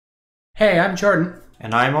Hey, I'm Jordan.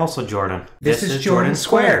 And I'm also Jordan. This is Jordan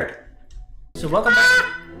Squared. So welcome back.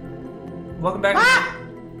 Welcome back.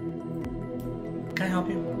 Can I help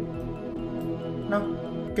you?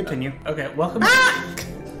 No, continue. Okay, welcome back.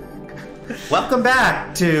 Welcome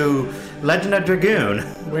back to Legend of Dragoon.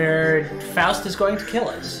 Where Faust is going to kill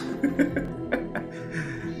us.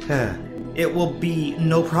 It will be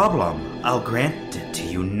no problem. I'll grant it to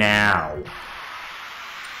you now.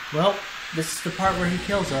 Well, this is the part where he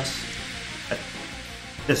kills us.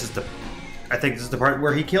 I think this is the part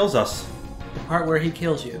where he kills us. The part where he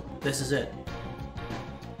kills you. This is it.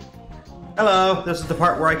 Hello, this is the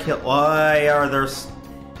part where I kill. Why are there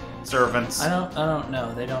servants? I don't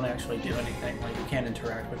know. They don't actually do anything. Like, you can't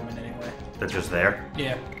interact with them in any way. They're just there?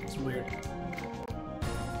 Yeah, it's weird.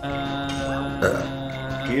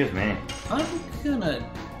 Excuse me. I'm gonna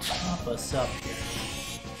top us up here.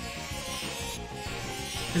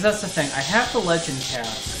 Because that's the thing. I have the legend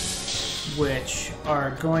casts, which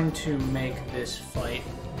are going to make this fight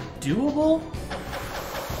doable.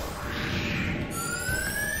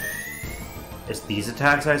 It's these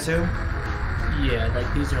attacks, I assume? Yeah,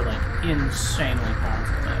 like these are like insanely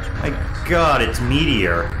powerful magic My attacks. god, it's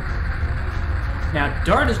Meteor. Now,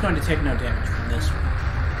 Dart is going to take no damage from this one,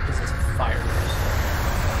 because it's a fire burst.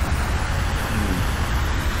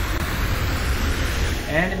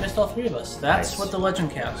 And it missed all three of us. That's Nice. what the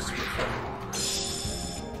legend casts were for.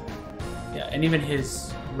 Yeah, and even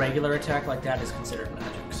his regular attack like that is considered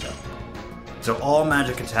magic, so... So all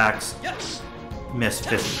magic attacks miss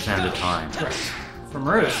 50% of the time. Correct. For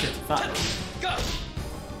Maru, it's 55.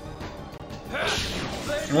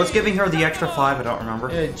 And what's giving her the extra 5? I don't remember.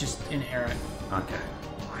 Just inherent. Okay.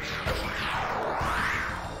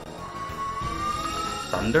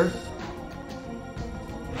 Thunder?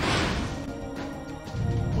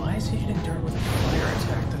 Why is he hitting Dart with a fire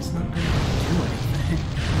attack? That's not going to do anything.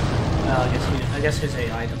 I guess his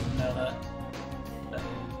AI doesn't know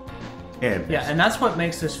that. Yeah, and that's what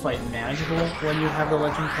makes this fight manageable when you have the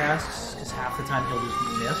legend casts, because half the time he'll just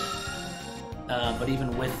miss. But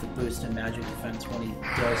even with the boost in magic defense, when he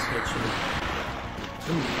does hit you...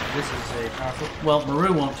 Ooh, this is a powerful... Well,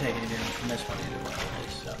 Maru won't take any damage from this one either,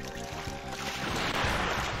 so...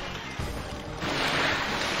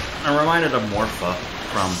 I'm reminded of Morpha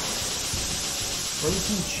from...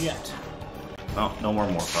 Frozen Jet. Oh, no more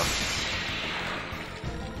Morpha.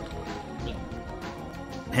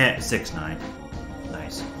 6-9.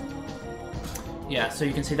 Nice. Yeah, so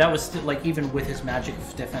you can see that was still, like, even with his magic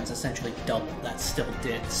defense essentially doubled, that still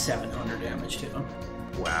did 700 damage to him.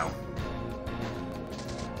 Wow.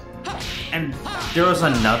 And there was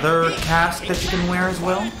another cast that you can wear as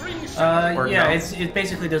well? Or yeah, no? it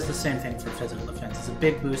basically does the same thing for physical defense. It's a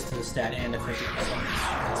big boost to the stat and a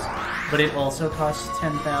 50%. But it also costs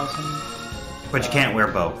 10,000. But you can't wear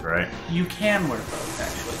both, right? You can wear both,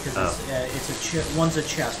 actually, because it's one's a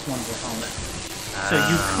chest, one's a helmet. So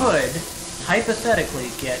you could, hypothetically,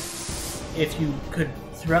 get, if you could,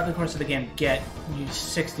 throughout the course of the game, get you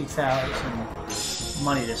 60,000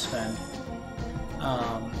 money to spend.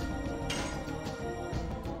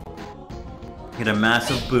 Get a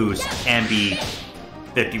massive boost and be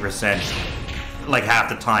 50%, like half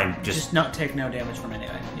the time. Just not take no damage from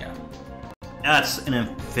anything, yeah. That's an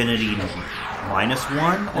infinity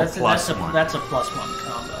 -1 or +1? That's a +1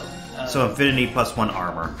 combo. So infinity +1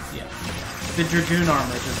 armor. Yeah. The Dragoon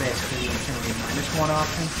armors are basically the infinity -1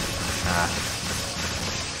 option.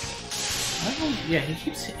 Yeah, he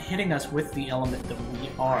keeps hitting us with the element that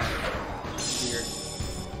we are. It's weird.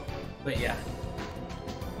 But yeah.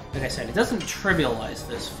 Like I said, it doesn't trivialize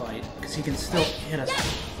this fight, because he can still hit us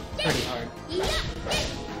pretty hard.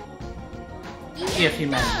 If he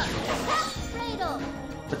manages to hit us.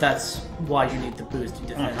 But that's why you need the boost in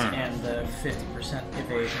defense and the 50%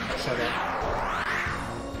 evasion,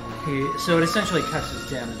 so it essentially cuts his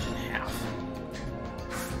damage in half.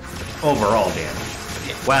 Overall damage.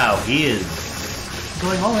 Yeah. Wow, he is...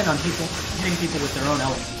 Going all in on people, hitting people with their own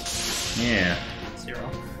elements. Yeah. 0.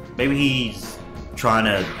 Maybe he's trying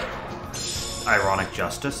to... ironic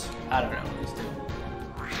justice? I don't know what he's doing.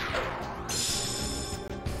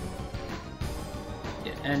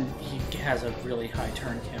 Yeah, and he has a really high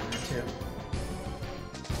turn counter, too.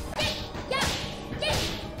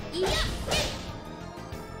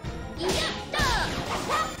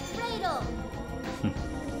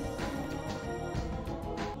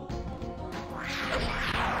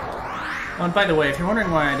 Oh, and by the way, if you're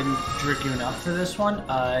wondering why I didn't Dragoon up for this one,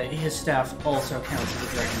 his staff also counts as a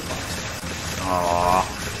Dragon Fox. Aww.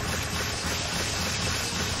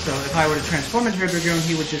 So if I were to transform into a Dragoon,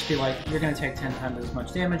 he would just be like, you're gonna take 10 times as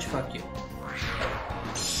much damage, fuck you.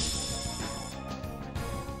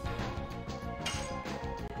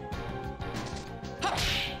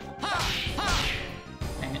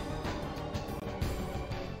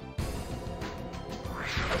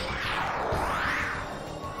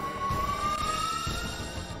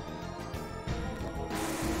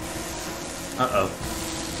 Uh-oh.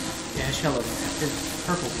 Yeah, his shell is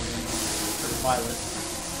purple green, or violet.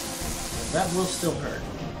 So that will still hurt.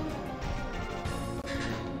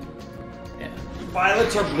 Yeah.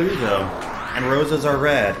 Violets are blue, though. And roses are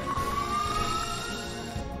red.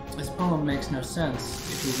 This poem makes no sense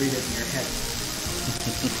if you read it in your head.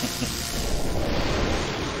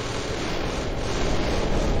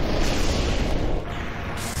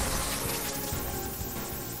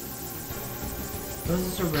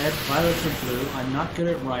 Roses are red, violets are blue. I'm not good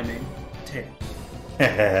at rhyming. Potatoes.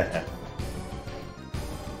 And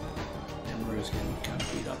Rose getting kind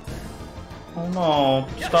of beat up there. Oh no,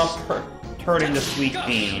 stop hurting the sweet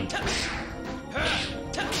bean.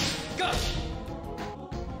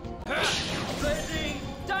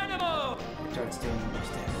 Dynamo! Starts doing the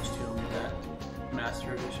most damage to him with that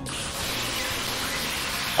Master Edition.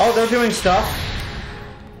 Oh, they're doing stuff.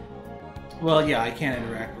 Well, yeah, I can't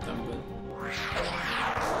interact with them, but...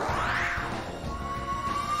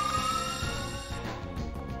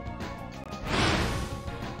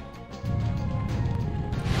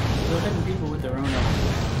 Still hitting people with their own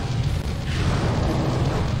elements.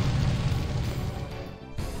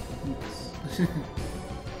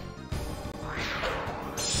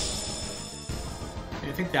 I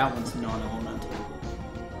think that one's non-elemental.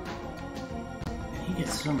 He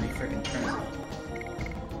gets so many freaking turns.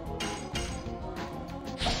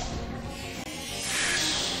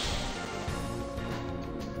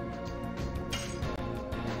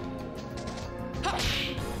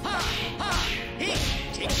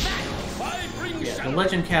 Yeah, the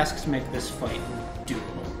legend casks make this fight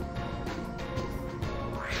doable.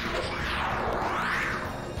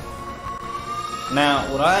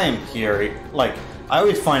 Now, what I am curious, like, I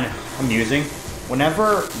always find it amusing,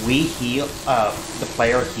 whenever we heal, the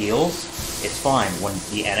player heals, it's fine. When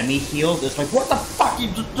the enemy heals, it's like, what the fuck you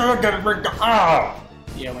just doing? Ah!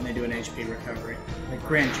 Yeah, when they do an HP recovery. Like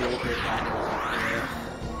Grand Jewel here kind of.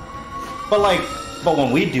 But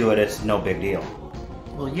when we do it, it's no big deal.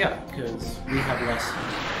 Well, yeah, because we have less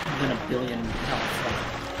than 1 billion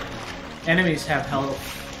health. Enemies have health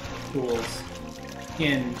pools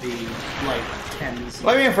in the, like, tens.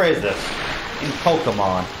 Let me rephrase this. In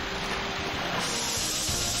Pokemon,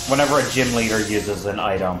 whenever a gym leader uses an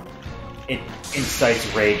item, it incites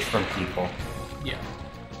rage from people. Yeah.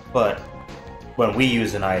 But when we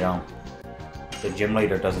use an item, the gym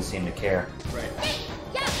leader doesn't seem to care. Right.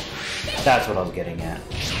 That's what I was getting at.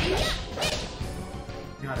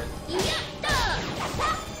 Got it.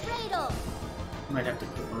 Might have to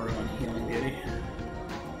put Maru on Healing Beauty.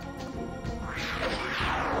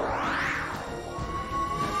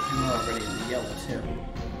 And we're already in the yellow, too.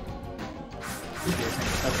 Okay,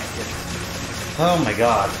 good. Oh my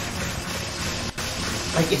god.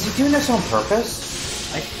 Like, is he doing this on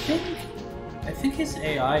purpose? I think his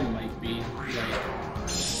AI might be, like,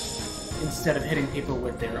 instead of hitting people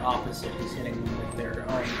with their opposite, he's hitting them with their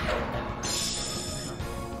own element.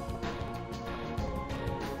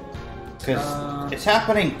 Because it's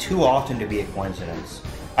happening too often to be a coincidence.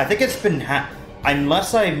 I think it's been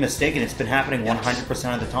unless I'm mistaken, it's been happening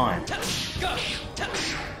 100% of the time.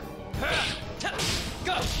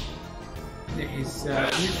 He's used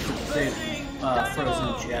the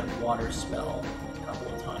frozen jet water spell a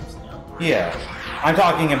couple of times now. Yeah, I'm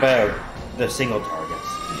talking about the single targets.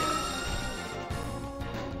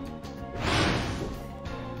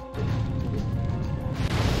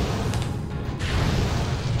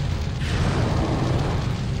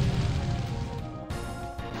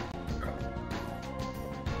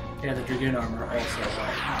 Yeah, the Dragoon armor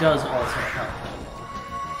does also help.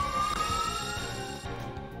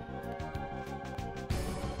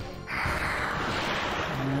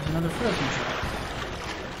 And there's another frozen shot.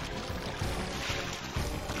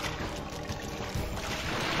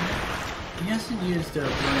 He hasn't used a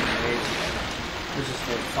burning rage yet, which is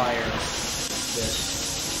for fire. This.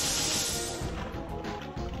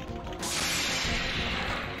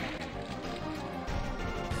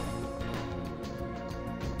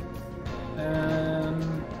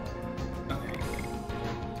 Okay.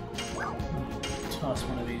 Toss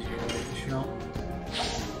one of these your way to show.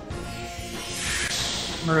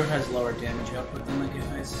 Muru has lower damage output than the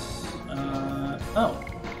guys. Oh.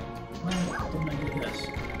 Why didn't I do this?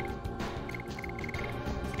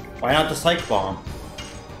 Why not the Psych Bomb?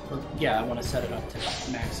 Well, yeah, I want to set it up to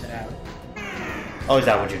max it out. Oh, is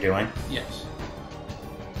that what you're doing? Yes.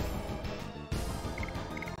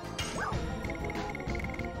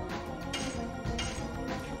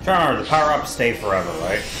 Turn, the power-ups stay forever,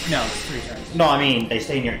 right? No, it's 3 turns. No, I mean,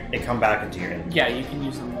 they come back into your inventory. Yeah, you can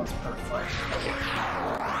use them once per fight.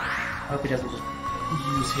 I hope he doesn't just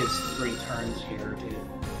use his 3 turns here to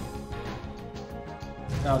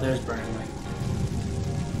Oh, there's Burning Wave.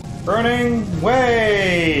 Burning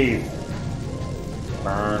Wave!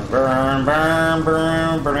 Burn, burn, burn,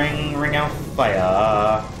 burn, burning ring of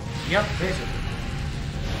fire. Yep, basically.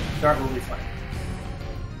 Start will be fine.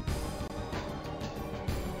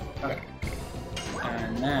 Okay.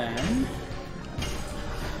 And then...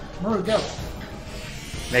 where we go?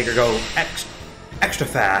 Make her go extra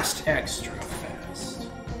fast. Extra fast.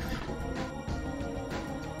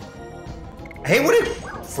 I hate when it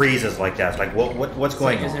freezes like that. It's like, what's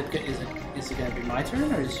going on? Is it gonna be my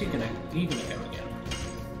turn, or is he gonna go again?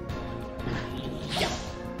 Yeah.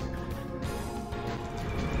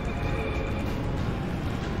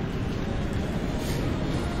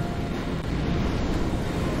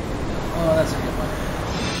 Oh, that's a good one.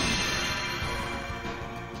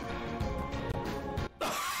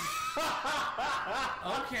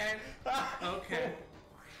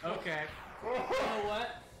 Okay.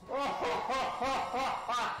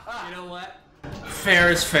 You know what? Fair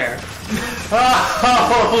is fair.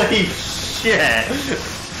 Holy shit!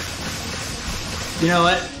 You know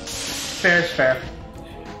what? Fair is fair.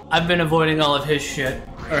 I've been avoiding all of his shit,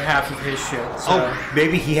 or half of his shit, so... Oh,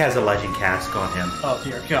 maybe he has a legend cask on him. Oh,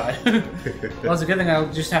 dear God. Well, it's a good thing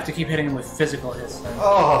I'll just have to keep hitting him with physical hits then.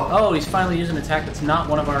 Oh, he's finally using an attack that's not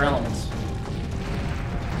one of our elements.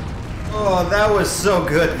 oh, that was so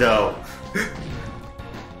good, though.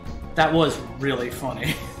 That was really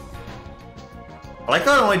funny. I like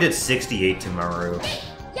how it only did 68 to Maru.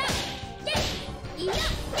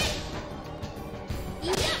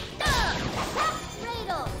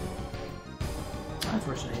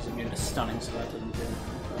 Unfortunately, he's immune to stunning, so that didn't do anything.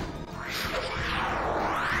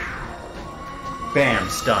 Bam,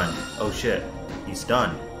 stunned. Oh shit, he's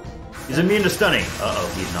stunned. He's immune to stunning. Uh-oh,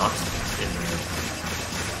 he's not immune.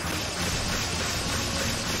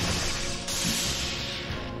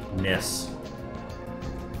 Miss.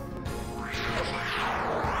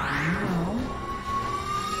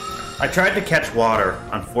 I tried to catch water.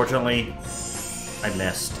 Unfortunately, I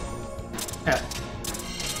missed. Yeah.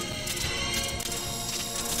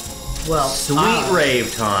 Well, Sweet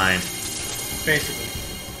rave time. Basically.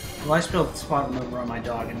 Well, I spilled spot remover on my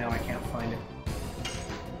dog, and now I can't find it.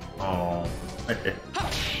 Oh.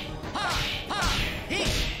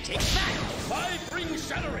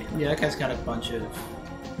 Yeah, that guy's got a bunch of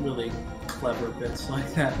really clever bits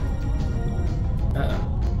like that. Uh-oh.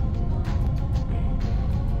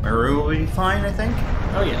 Maru will be fine, I think?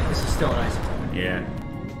 Oh yeah, this is still an ice attack. Yeah.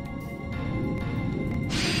 I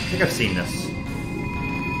think I've seen this.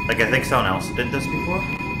 Like, I think someone else did this before?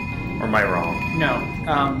 Or am I wrong? No.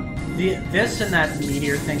 This and that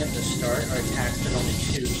meteor thing at the start are attacks that only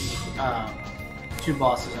two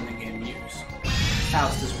bosses in the game use.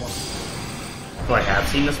 Faust is one of them. So I have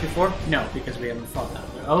seen this before? No, because we haven't fought that.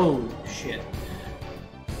 Oh, shit.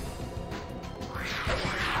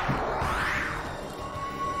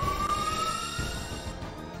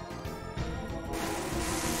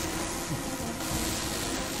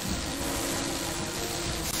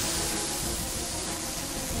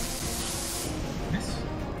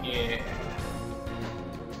 Yeah.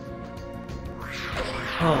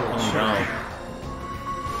 Oh, no.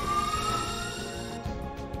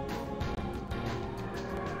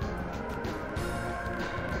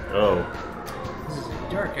 Oh. This is a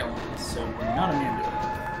dark element, so we're not immune to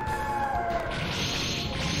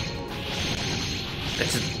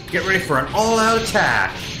Let's just get ready for an all-out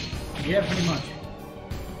attack. it. Yeah, pretty much.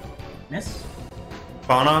 Miss?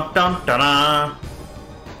 Ba-da-dum-da-da.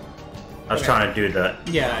 I was trying to do that.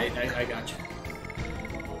 Yeah, I got you.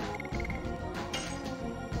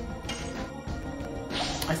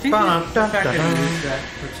 I think the fact that he used that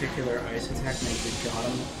particular ice attack means we got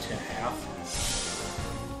him to half.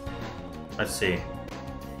 Let's see.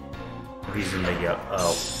 If he's in the yellow.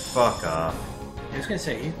 Oh, fuck off. I was gonna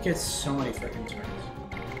say, he gets so many freaking turns.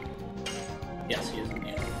 Yes, he is in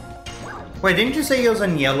yellow. Wait, didn't you say he was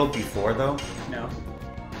in yellow before, though? No.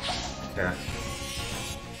 Okay.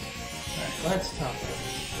 Alright, let's talk about it.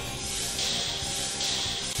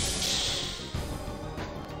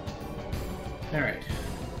 Alright.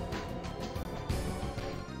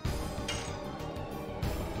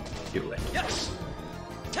 Do it. Yes.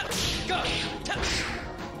 Go.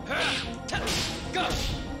 Go.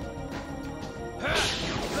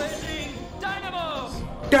 Blazing Dynamo.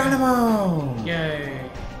 Dynamo! Yay!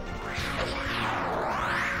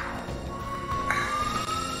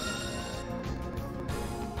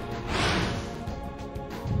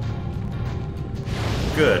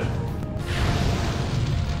 Good.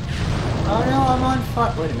 Oh no, I'm on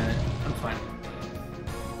fire. Wait a minute. I'm fine.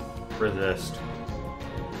 Resist.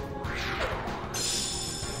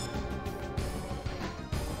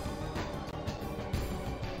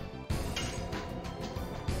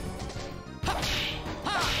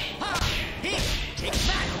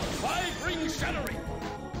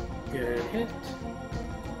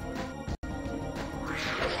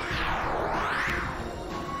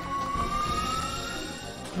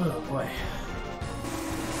 Oh boy.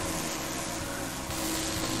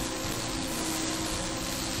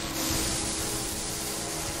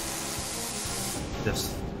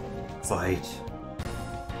 This fight.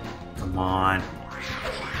 Come on.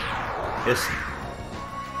 This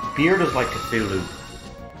beard is like Cthulhu.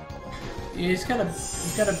 He's got a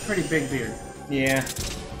pretty big beard. Yeah.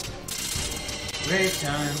 Great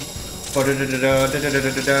time. No.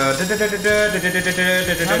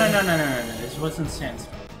 No. This wasn't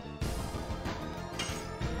Sandstorm.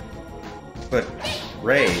 But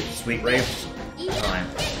rave, sweet rave time.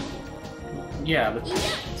 Yeah, but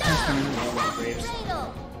Sandstorm isn't the only rave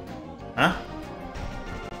song. Huh?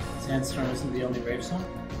 Sandstorm isn't the only rave song?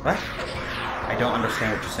 What? I don't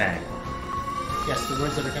understand what you're saying. Yes, the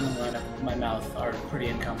words that are coming out of my mouth are pretty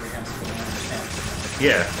incomprehensible to understand.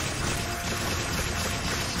 Yeah.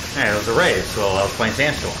 Hey, it was a rave, so I was playing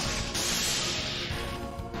Sandstorm.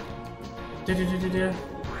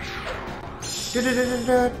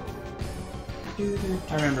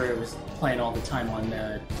 I remember it was playing all the time on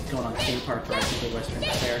going on theme park rides at the Western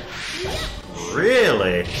Fair.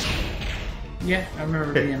 Really? Yeah, I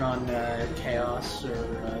remember being on Chaos or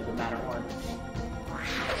the Matterhorn.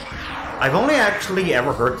 I've only actually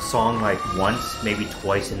ever heard the song like once, maybe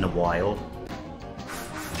twice in the wild.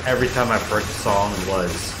 Every time I've heard the song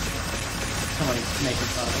was Someone making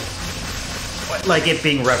fun of like it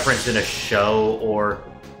being referenced in a show, or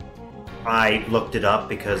I looked it up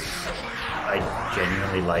because I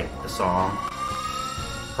genuinely liked the song.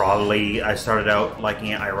 Probably I started out liking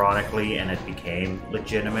it ironically and it became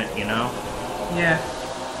legitimate, you know? it. Yeah.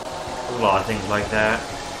 A lot of things like that.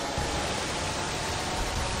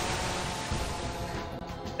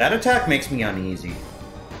 That attack makes me uneasy.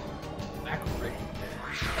 Backwards.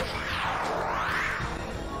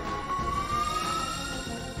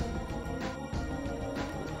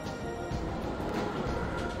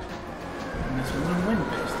 And this one's a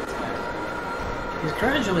wind-based attack. He's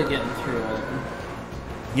gradually getting through all of them.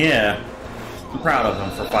 Yeah. I'm proud of him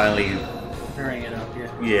for finally... Varying it up,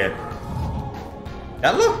 yeah. Yeah.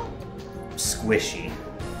 That looked squishy.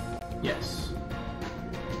 Yes.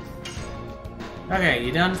 Okay,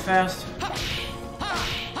 you done fast?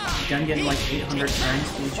 You done getting like 800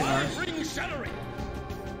 turns to each of ours?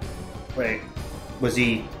 Wait. Was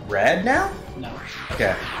he red now? No.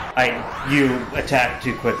 Okay. You attacked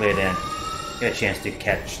too quickly, I didn't get a chance to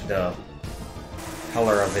catch the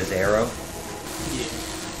color of his arrow. Yeah.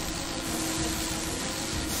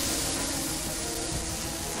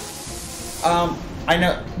 I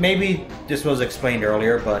know, maybe this was explained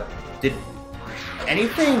earlier, but did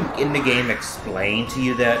anything in the game explain to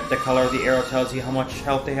you that the color of the arrow tells you how much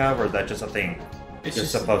health they have, or is that just something It's you're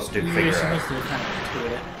just supposed to you're figure supposed out? to kind of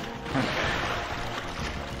intuit it.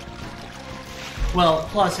 Well,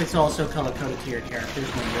 plus it's also color coded to your characters.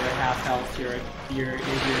 When you're at half health, your number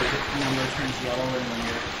turns yellow, and when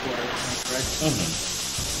you're at quarter, it turns red.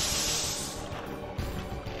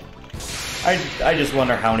 I just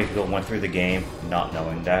wonder how many people went through the game not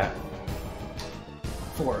knowing that.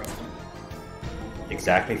 4 of them.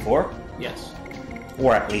 Exactly 4? Yes.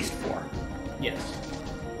 Or at least 4. Yes.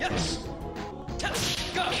 Yes. Go.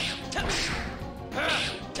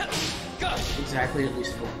 Go. Exactly at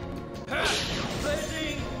least 4.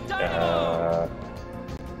 Blazing dynamo.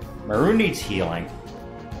 Maroon needs healing.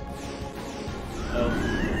 Oh.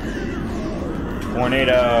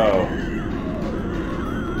 Tornado.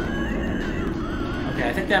 Okay,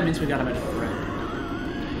 I think that means we got him into the red.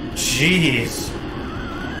 Jeez.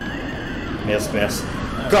 Miss.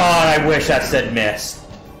 God, I wish that said miss.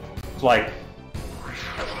 It's like, It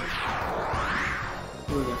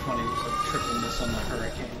would have been funny just like triple miss on the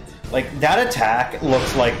hurricane. like that attack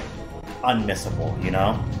looks like unmissable, you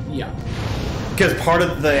know? Yeah. Because part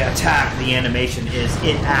of the attack, the animation, is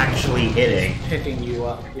it actually hitting. Picking you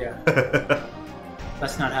up, yeah.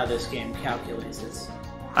 That's not how this game calculates its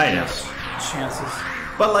I know. chances.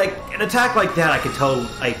 But like an attack like that, I could tell.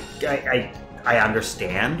 I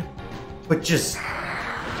understand, but just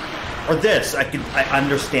or this, I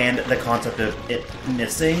understand the concept of it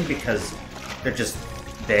missing because they're just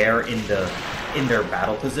there in their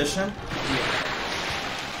battle position. Yeah.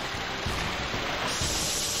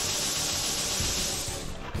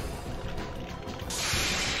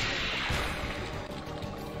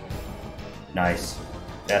 Nice.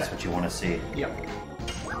 That's what you want to see. Yep.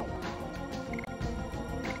 Yeah,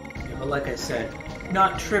 but like I said,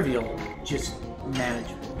 not trivial, just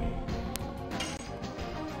manageable.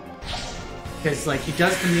 Because, like, he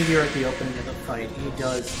does the meteor at the opening of the fight, he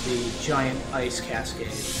does the giant ice cascade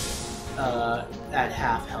at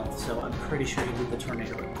half health, so I'm pretty sure he did the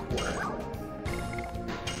tornado at quarter.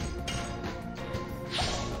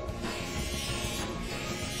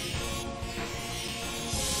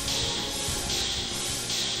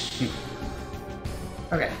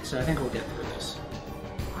 Okay, so I think we'll get through this.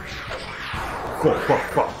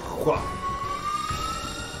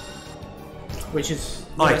 Which is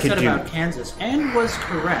what I said about Kansas, and was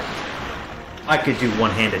correct. I could do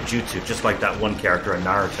one-handed jutsu, just like that one character in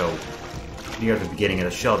Naruto near the beginning of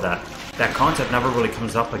the show. That concept never really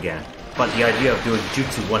comes up again. But the idea of doing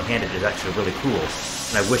jutsu one-handed is actually really cool,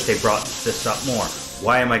 and I wish they brought this up more.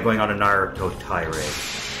 Why am I going on a Naruto tirade?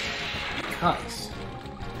 Because.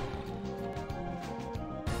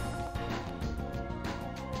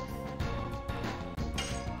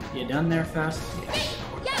 You done there, Faust?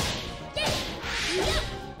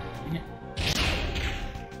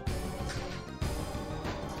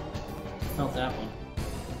 Felt that one.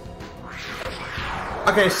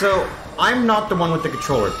 Okay, so I'm not the one with the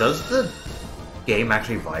controller. Does the game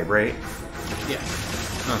actually vibrate? Yeah.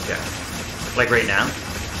 Okay. Like right now?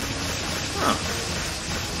 Huh.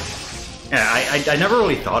 Yeah, I never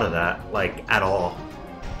really thought of that, like, at all.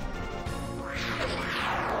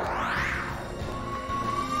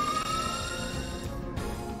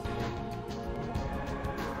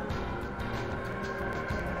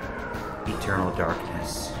 Eternal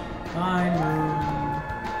darkness. Fine.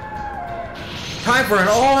 Time for an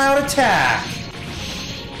all-out attack!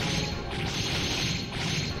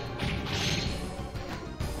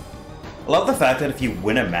 I love the fact that if you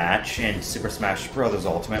win a match in Super Smash Bros.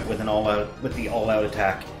 Ultimate with the all-out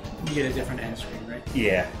attack, you get a different end screen, right?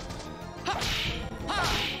 Yeah.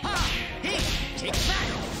 Take that!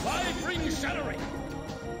 Five ring shattering!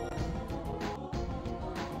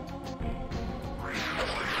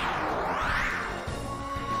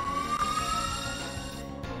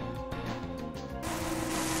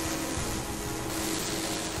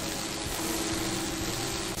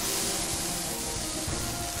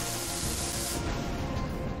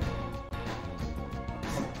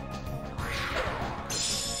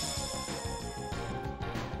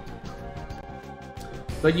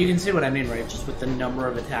 But you can see what I mean, right? Just with the number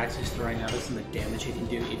of attacks he's throwing at us and the damage he can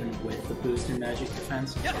do even with the boost in magic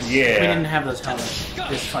defense. Yeah. If we didn't have those helmets,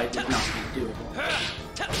 this fight would not be doable.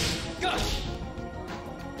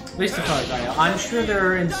 At least as far as I know. I'm sure there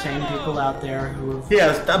are insane people out there who have...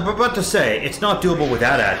 Yeah, I'm about to say, it's not doable with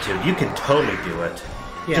that attitude. You can totally do it.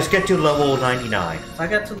 Yeah. Just get to level 99. If I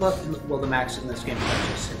got to level... Well, the max in this game is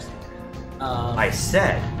actually 60. I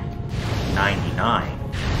said 99.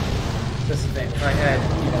 That's the thing. If I had,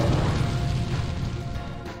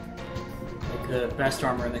 like the best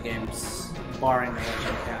armor in the game, barring the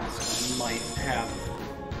legend cast, I might have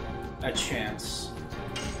a chance.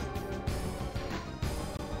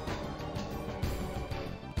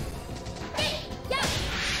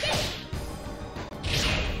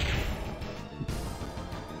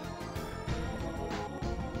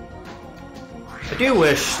 I do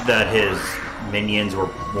wish that his minions were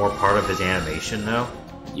more part of his animation, though.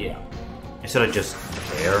 Yeah. Instead of just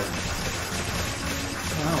there.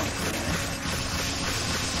 Oh.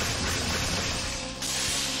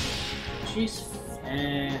 She's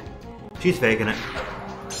She's faking it.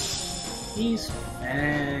 He's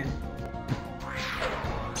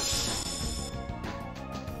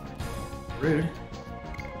rude.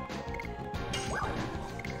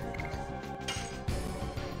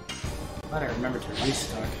 Glad I remember to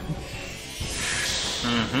restart.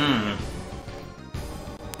 Mm-hmm.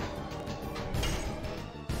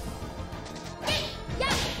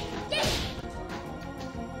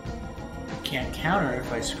 Can't counter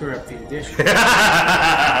if I screw up the addition.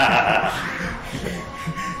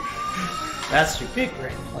 That's your big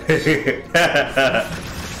brain place.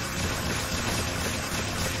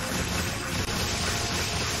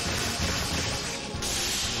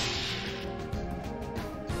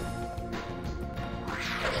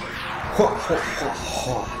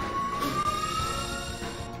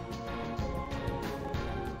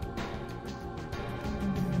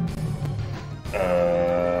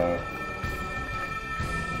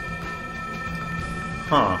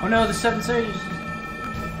 Oh no, the Seven Sages.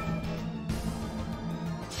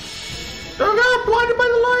 Oh god, blinded by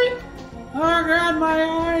the light! Oh god, my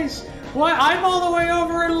eyes! What? I'm all the way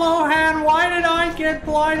over in Lohan. Why did I get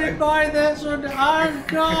blinded by this one? Oh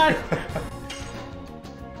god!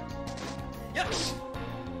 Yes.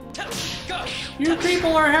 Go. You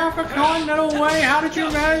people are half a continent away. How did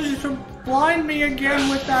you manage to blind me again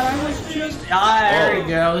with that? I was just... there he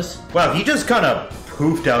goes. Wow, he just kind of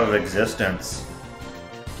poofed out of existence.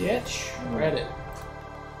 Get shredded.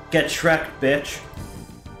 Get Shrek, bitch.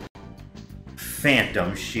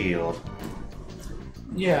 Phantom Shield.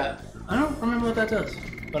 Yeah, I don't remember what that does.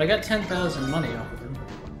 But I got 10,000 money off of him.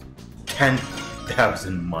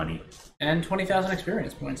 10,000 money. And 20,000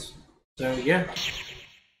 experience points. So, yeah.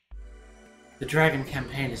 The Dragon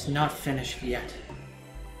campaign is not finished yet.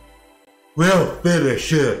 We'll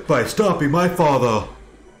finish it by stopping my father.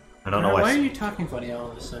 I don't know Why are you talking funny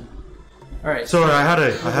all of a sudden? Alright. Sorry, I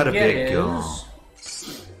had a big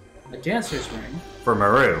a dancer's ring. For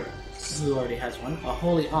Maru. Who already has one. A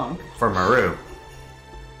holy ankh. For Maru.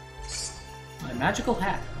 A magical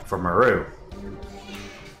hat. For Maru.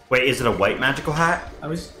 Wait, is it a white magical hat? I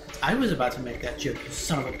was about to make that joke, you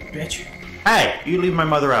son of a bitch. Hey, you leave my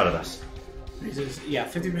mother out of this. This is, yeah,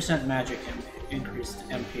 50% magic increased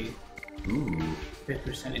MP. Ooh.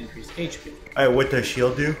 50% increased HP. Hey, what does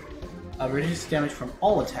shield do? Reduce damage from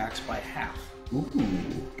all attacks by half. Ooh.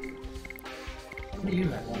 What do you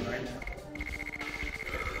have one right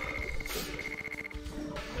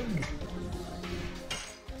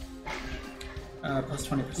now? Plus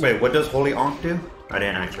 20%. Wait, what does Holy Ankh do? I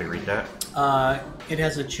didn't actually read that. It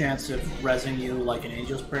has a chance of rezzing you like an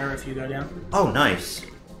Angel's Prayer if you go down. Oh, nice.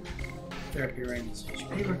 Therapy ring is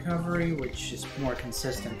HP recovery, which is more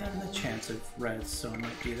consistent than the chance of res, so I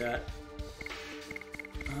might do that.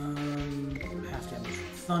 Half damage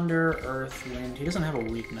from thunder, earth, wind. He doesn't have a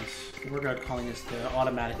weakness. War God Calling is the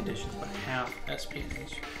automatic additions, but half SP and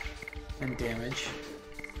H. And damage.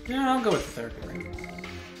 Yeah, I'll go with the therapy ring.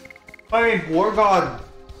 I mean, War God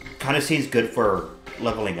kind of seems good for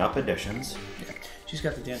leveling up additions. Yeah, she's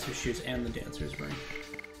got the dancer's shoes and the dancer's ring.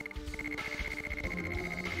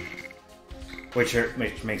 Which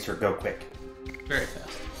makes her go quick. Very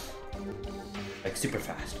fast. Like, super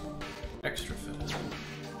fast. Extra fast.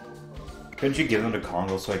 Couldn't you give him to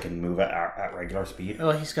Congo so I can move at regular speed?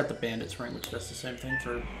 Well, he's got the bandit's ring, which does the same thing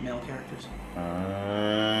for male characters.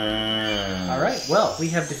 Alright, well, we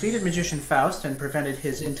have defeated Magician Faust and prevented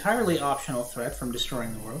his entirely optional threat from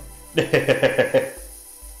destroying the world.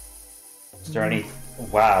 Is there any...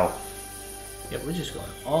 Wow. Yeah, we're just going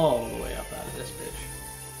all the way up out of this bitch.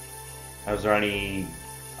 Is there any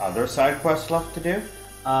other side quests left to do?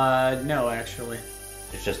 No, actually.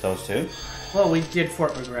 It's just those two? Well, we did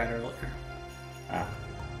Fort Regret earlier. Ah.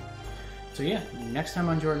 So yeah, next time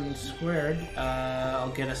on Jordan Squared,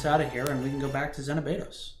 I'll get us out of here and we can go back to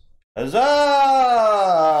Xenobatos. Huzzah!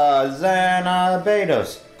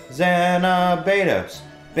 Xenobatos! Xenobatos!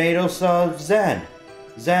 Batos of Zen!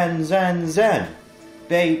 Zen, Zen, Zen!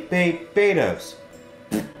 Batos!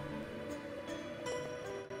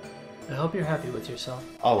 I hope you're happy with yourself.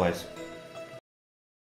 Always.